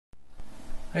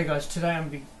Hey guys, today I'm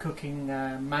be cooking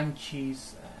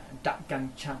Maagchi's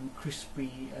dakkangjung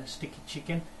crispy sticky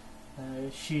chicken.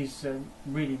 She's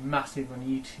really massive on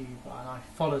YouTube, and I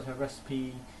followed her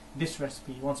recipe, this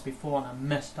recipe, once before, and I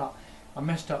messed up. I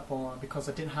messed up because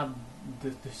I didn't have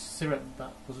the syrup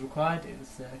that was required. It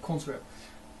was corn syrup.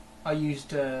 I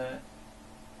used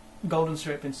golden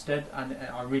syrup instead, and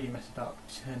I really messed it up.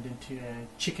 It turned into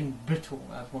chicken brittle,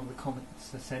 as one of the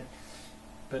comments said.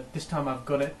 But this time I've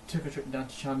got it. Took a trip down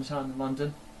to Chinatown in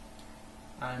London,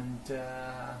 and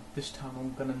this time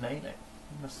I'm gonna nail it.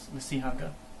 Let's see how it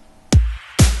goes.